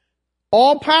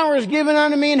 all power is given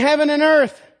unto me in heaven and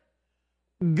earth.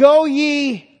 Go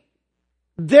ye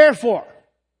therefore.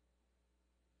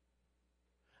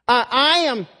 I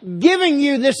am giving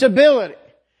you this ability.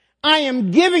 I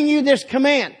am giving you this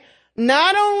command.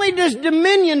 Not only does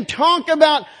dominion talk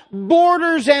about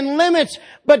borders and limits,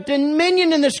 but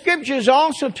dominion in the scripture is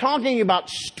also talking about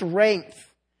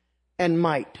strength and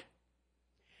might.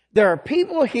 There are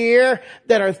people here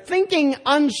that are thinking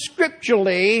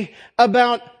unscripturally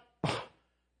about, oh,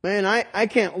 man, I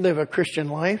can't live a Christian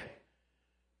life.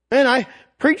 Man,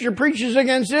 preacher preaches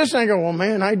against this, and I go, well,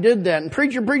 man, I did that. And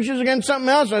preacher preaches against something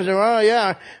else. I say, well,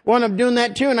 yeah, I wound up doing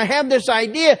that too. And I have this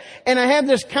idea, and I have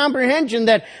this comprehension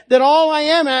that all I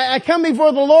am, I come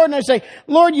before the Lord and I say,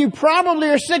 Lord, you probably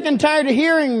are sick and tired of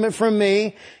hearing from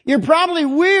me. You're probably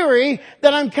weary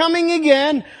that I'm coming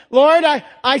again. Lord,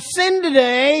 I sinned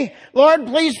today. Lord,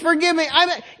 please forgive me.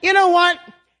 You know what?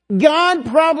 God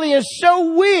probably is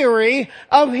so weary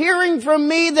of hearing from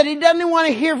me that He doesn't want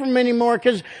to hear from me anymore,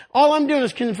 because all I'm doing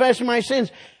is confessing my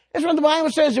sins. That's what the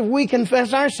Bible says. If we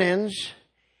confess our sins,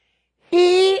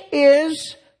 He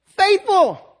is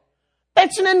faithful.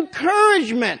 That's an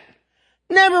encouragement.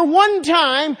 Never one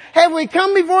time have we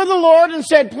come before the Lord and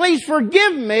said, please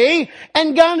forgive me.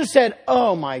 And God has said,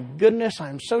 oh my goodness,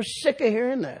 I'm so sick of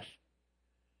hearing this.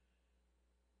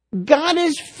 God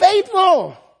is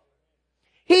faithful.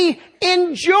 He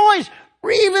enjoys.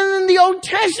 Even in the Old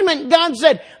Testament, God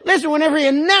said, listen, whenever He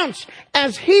announced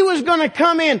as He was going to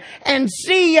come in and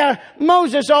see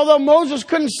Moses, although Moses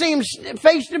couldn't see Him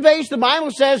face to face, the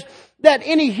Bible says that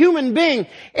any human being,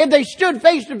 if they stood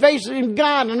face to face with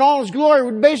God and all His glory,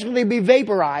 would basically be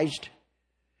vaporized.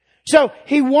 So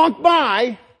He walked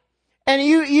by, and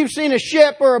you've seen a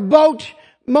ship or a boat,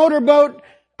 motorboat,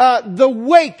 the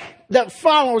wake that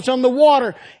follows on the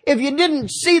water. If you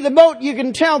didn't see the boat, you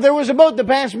can tell there was a boat that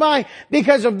passed by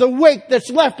because of the wake that's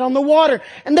left on the water.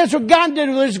 And that's what God did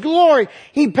with His glory.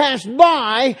 He passed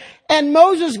by, and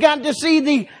Moses got to see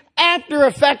the after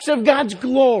effects of God's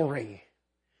glory.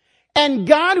 And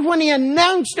God, when He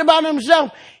announced about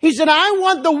Himself, He said, I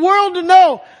want the world to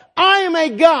know I am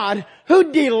a God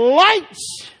who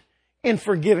delights in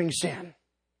forgiving sin.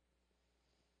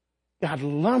 God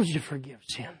loves to forgive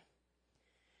sin.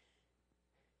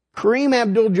 Kareem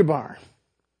Abdul-Jabbar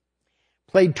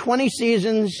played 20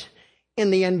 seasons in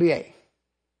the NBA.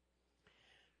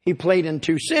 He played in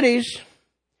 2 cities,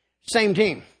 same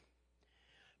team.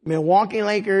 Milwaukee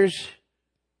Lakers,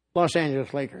 Los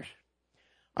Angeles Lakers.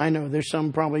 I know there's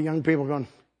some probably young people going,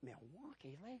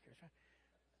 Milwaukee Lakers?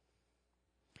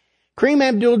 Kareem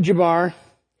Abdul-Jabbar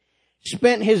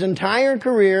spent his entire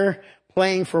career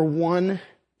playing for one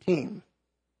team.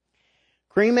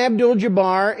 Kareem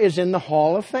Abdul-Jabbar is in the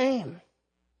Hall of Fame.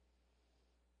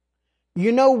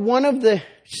 You know one of the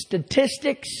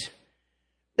statistics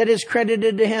that is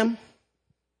credited to him?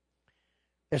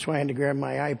 That's why I had to grab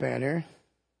my iPad here.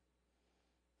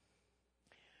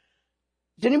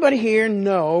 Does anybody here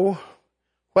know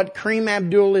what Kareem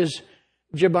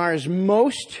Abdul-Jabbar is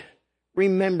most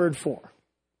remembered for?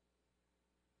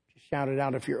 Just shout it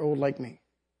out if you're old like me.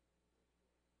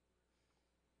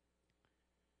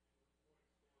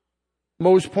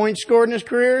 Most points scored in his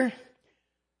career?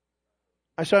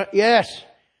 Saw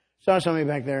somebody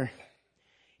back there.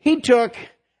 He took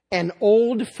an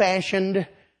old-fashioned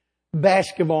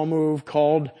basketball move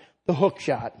called the hook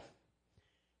shot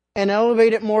and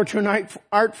elevated it more to an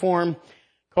art form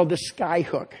called the sky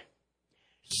hook.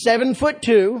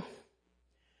 7'2",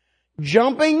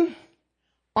 jumping,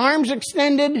 arms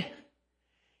extended.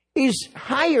 He's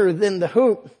higher than the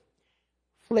hoop.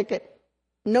 Flick it.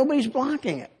 Nobody's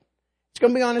blocking it. It's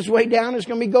going to be on his way down. It's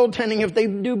going to be goaltending if they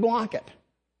do block it.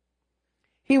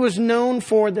 He was known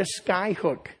for the sky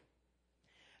hook.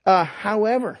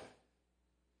 However,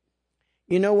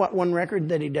 you know what one record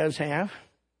that he does have?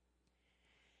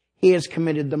 He has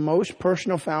committed the most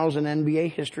personal fouls in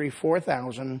NBA history,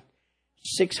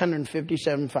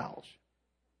 4,657 fouls.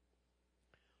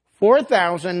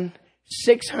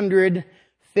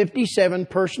 4,657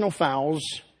 personal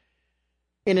fouls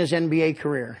in his NBA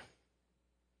career.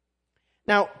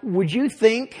 Now, would you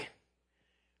think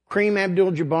Kareem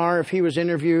Abdul-Jabbar, if he was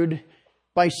interviewed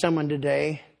by someone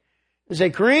today, would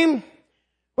say, Kareem,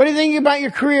 what do you think about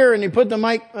your career? And he put the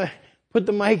mic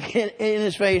in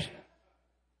his face.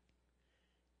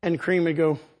 And Kareem would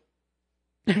go,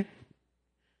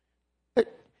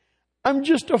 I'm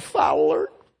just a fouler.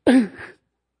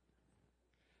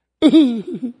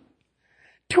 20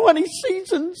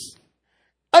 seasons.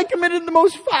 I committed the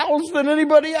most fouls than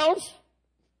anybody else.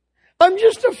 I'm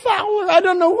just a fouler. I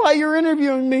don't know why you're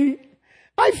interviewing me.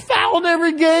 I fouled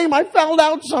every game. I fouled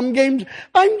out some games.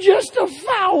 I'm just a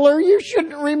fouler. You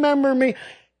shouldn't remember me.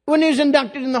 When he was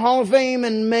inducted in the Hall of Fame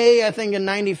in May, I think in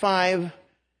 95,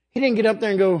 he didn't get up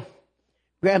there and go,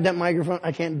 grab that microphone.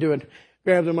 I can't do it.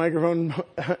 Grab the microphone,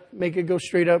 make it go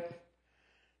straight up.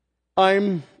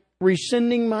 I'm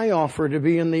rescinding my offer to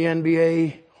be in the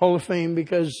NBA Hall of Fame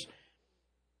because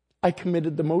I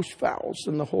committed the most fouls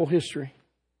in the whole history.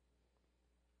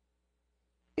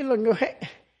 You look and go, hey,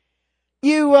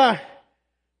 you were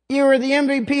the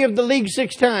MVP of the league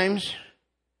 6 times.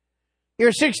 You're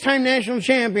a 6-time national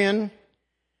champion.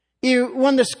 You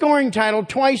won the scoring title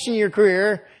twice in your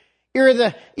career. You're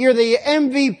the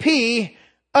MVP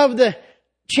of the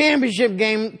championship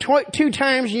game 2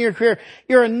 times in your career.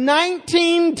 You're a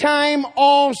 19-time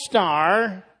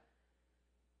All-Star.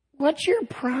 What's your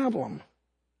problem?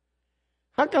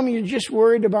 How come you're just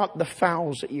worried about the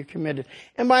fouls that you committed?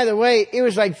 And by the way, it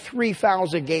was like 3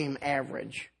 fouls a game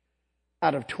average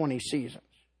out of 20 seasons.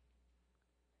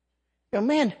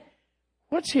 Man,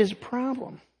 what's his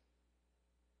problem?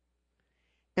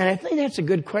 And I think that's a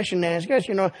good question to ask us.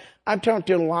 I've talked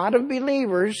to a lot of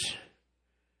believers.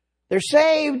 They're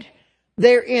saved.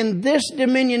 They're in this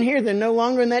dominion here. They're no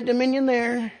longer in that dominion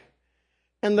there.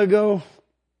 And they'll go,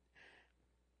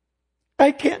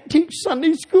 I can't teach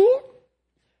Sunday school.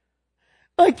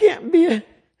 I can't be a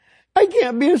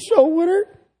soul winner.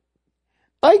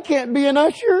 I can't be an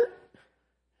usher.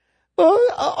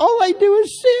 All I do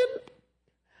is sin.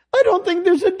 I don't think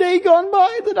there's a day gone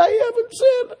by that I haven't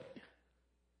sinned.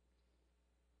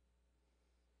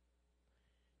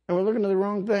 And we're looking at the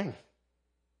wrong thing.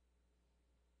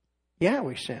 Yeah,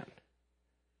 we sin.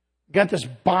 We got this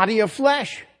body of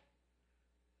flesh.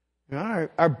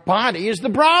 Our body is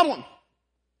the problem.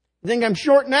 You think I'm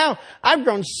short now? I've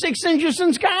grown 6 inches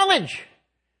since college.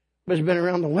 But it's been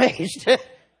around the waist.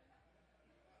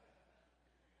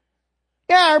 Yeah,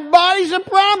 our body's a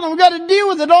problem. We've got to deal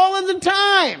with it all of the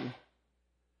time.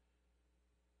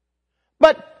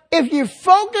 But if you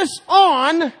focus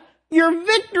on your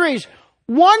victories,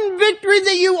 one victory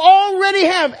that you already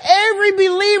have, every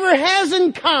believer has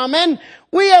in common,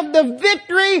 we have the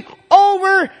victory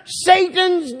over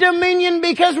Satan's dominion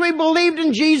because we believed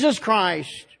in Jesus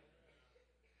Christ.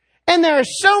 And there are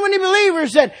so many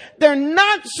believers that they're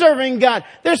not serving God.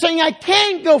 They're saying, I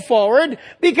can't go forward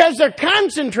because they're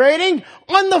concentrating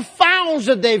on the fouls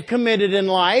that they've committed in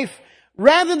life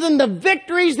rather than the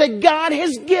victories that God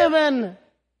has given.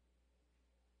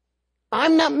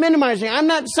 I'm not minimizing. I'm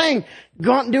not saying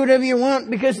go out and do whatever you want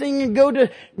because then you go to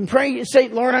pray and say,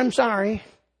 Lord, I'm sorry.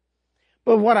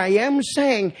 But what I am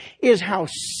saying is how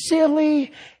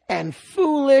silly and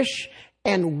foolish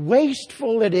and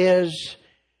wasteful it is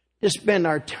to spend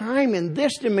our time in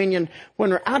this dominion when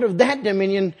we're out of that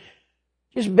dominion,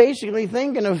 just basically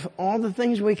thinking of all the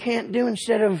things we can't do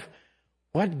instead of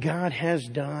what God has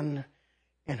done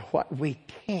and what we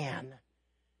can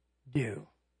do.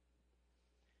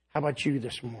 How about you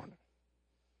this morning?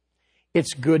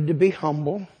 It's good to be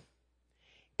humble.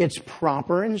 It's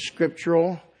proper and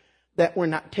scriptural that we're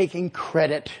not taking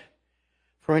credit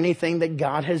for anything that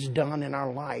God has done in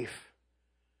our life.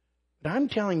 But I'm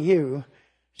telling you,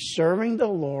 serving the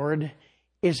Lord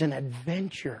is an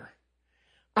adventure.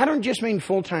 I don't just mean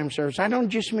full-time service. I don't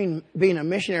just mean being a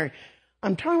missionary.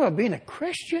 I'm talking about being a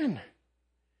Christian.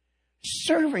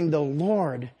 Serving the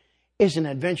Lord is an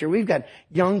adventure. We've got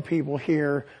young people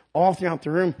here all throughout the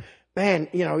room. Man,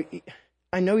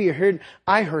 I know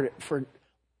I heard it for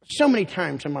so many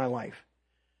times in my life.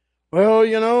 Well,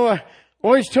 I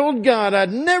always told God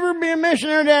I'd never be a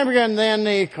missionary to Africa, and then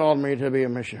He called me to be a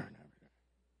missionary to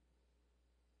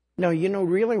Africa. No,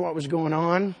 really what was going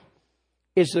on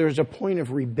is there was a point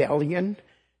of rebellion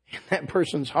in that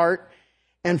person's heart.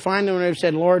 And finally, when they've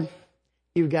said, Lord,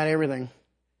 you've got everything,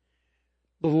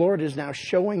 the Lord is now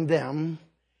showing them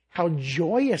how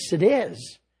joyous it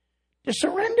is to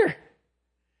surrender.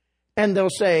 And they'll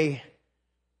say,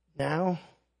 now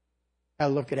I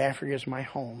look at Africa as my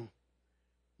home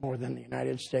more than the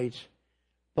United States.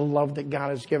 The love that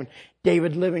God has given.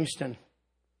 David Livingstone,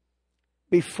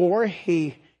 before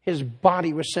his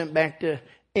body was sent back to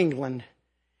England,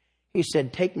 he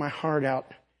said, take my heart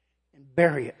out and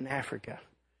bury it in Africa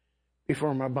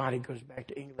before my body goes back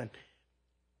to England.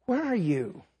 Where are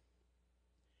you?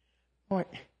 Boy,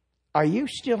 are you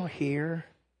still here?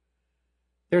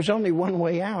 There's only one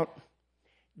way out.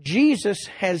 Jesus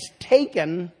has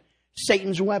taken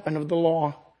Satan's weapon of the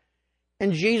law.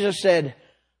 And Jesus said,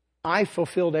 I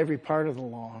fulfilled every part of the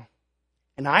law.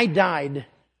 And I died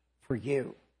for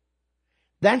you.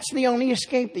 That's the only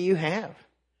escape that you have.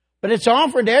 But it's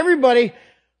offered to everybody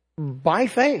by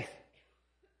faith.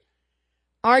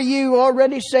 Are you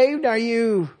already saved? Are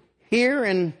you here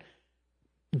in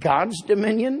God's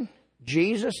dominion?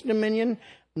 Jesus' dominion?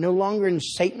 No longer in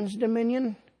Satan's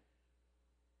dominion?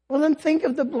 Well, then think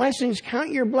of the blessings. Count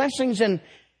your blessings and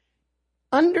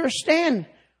understand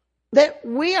that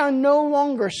we are no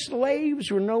longer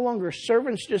slaves. We're no longer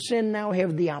servants to sin. Now we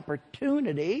have the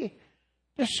opportunity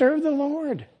to serve the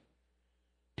Lord.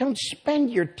 Don't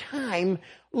spend your time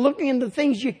looking into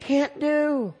things you can't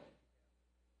do.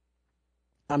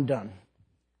 I'm done.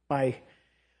 My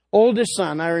oldest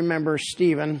son, I remember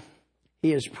Stephen.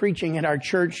 He is preaching at our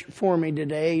church for me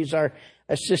today. He's our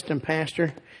assistant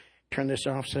pastor. Turn this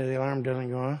off so the alarm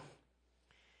doesn't go off.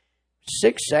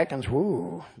 6 seconds.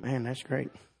 Woo, man, that's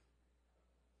great.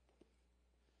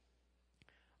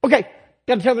 Okay,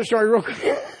 got to tell the story real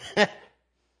quick.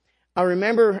 I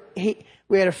remember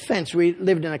we had a fence. We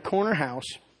lived in a corner house,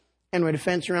 and we had a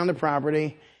fence around the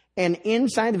property. And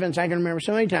inside the fence, I can remember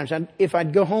so many times, if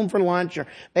I'd go home for lunch, or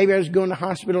maybe I was going to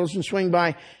hospitals and swing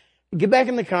by, get back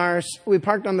in the car. We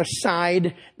parked on the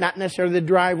side, not necessarily the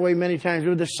driveway many times,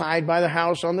 but the side by the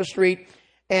house on the street.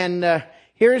 And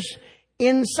here's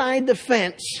inside the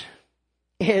fence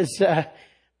is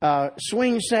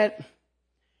swing set,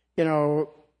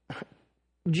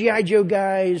 G.I. Joe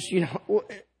guys,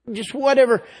 just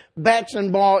whatever, bats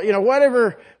and ball,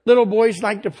 whatever little boys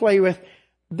like to play with.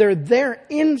 They're there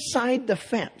inside the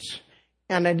fence.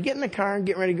 And I'd get in the car and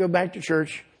get ready to go back to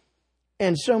church.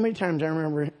 And so many times I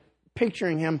remember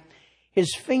picturing him.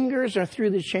 His fingers are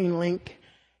through the chain link.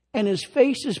 And his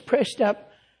face is pressed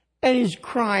up. And he's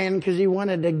crying because he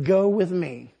wanted to go with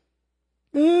me.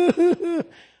 Go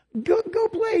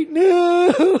play.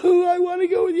 No, I want to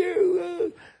go with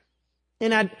you.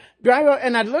 And I'd drive out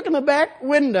and I'd look in the back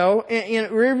window in a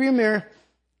rearview mirror.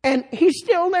 And he's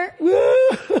still there.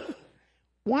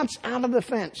 Wants out of the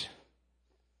fence.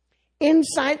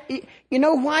 Inside, you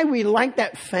know why we like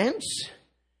that fence?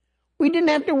 We didn't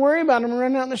have to worry about him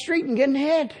running out in the street and getting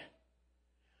hit.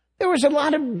 There was a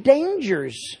lot of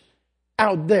dangers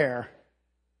out there.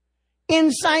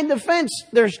 Inside the fence,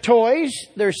 there's toys,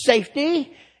 there's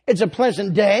safety. It's a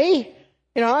pleasant day.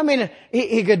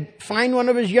 He could find one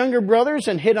of his younger brothers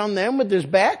and hit on them with his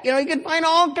bat. He could find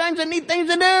all kinds of neat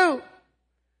things to do.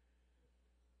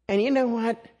 And you know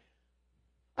what?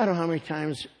 I don't know how many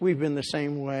times we've been the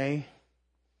same way.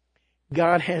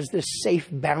 God has this safe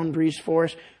boundaries for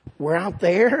us. We're out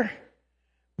there,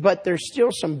 but there's still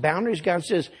some boundaries. God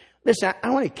says, listen,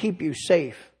 I want to keep you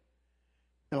safe.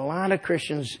 And a lot of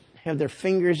Christians have their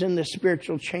fingers in the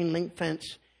spiritual chain link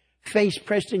fence, face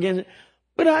pressed against it.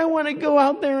 But I want to go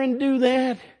out there and do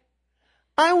that.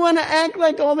 I want to act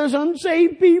like all those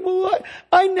unsaved people.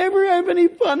 I never have any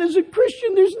fun as a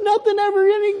Christian. There's nothing ever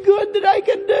any good that I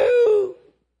can do.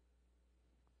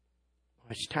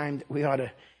 It's time that we ought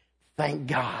to thank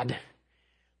God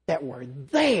that we're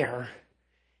there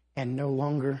and no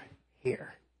longer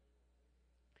here.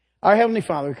 Our Heavenly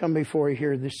Father, come before you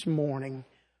here this morning.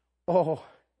 Oh,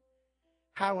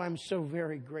 how I'm so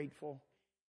very grateful